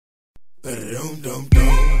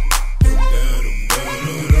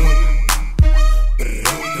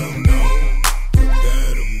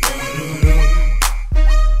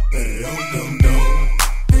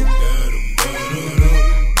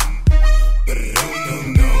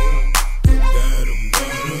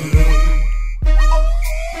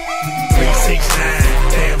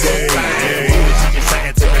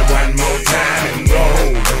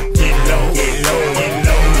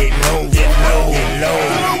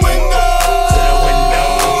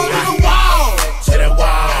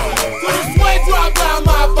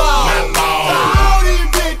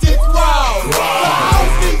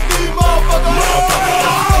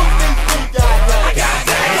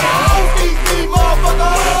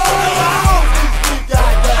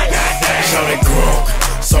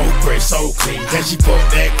So clean, can she put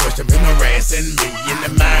that question been harassing me in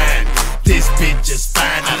the mind? This bitch is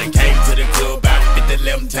fine. I done came to the club about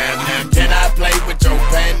 50-11 times now. Can I play with your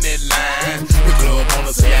panty line? The club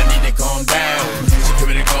wanna say I need to calm down.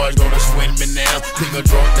 Security guards gonna sweat me now. Nigga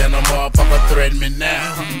drunk, then I'm motherfucker threaten me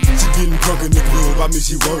now. She getting drunk in the club, I mean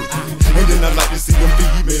she working. And then I like to see them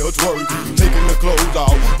females twerking, taking the clothes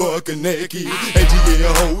off, bucking naked. And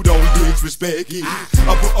yeah, hold on, disrespect it.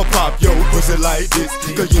 I pop your pussy like this,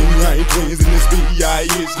 cause you ain't twins in this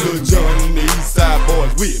B.I.H. Lil' John and the East Side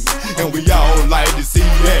boys with me, and we all like to see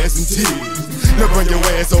ass and titties. Now bring your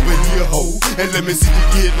ass over here, ho, and let me see you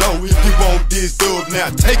get low. If you want this dub, now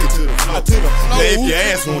take it to the floor. Now if your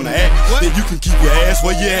ass wanna act, then you can keep your ass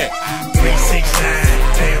where you at.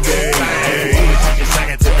 369, damn,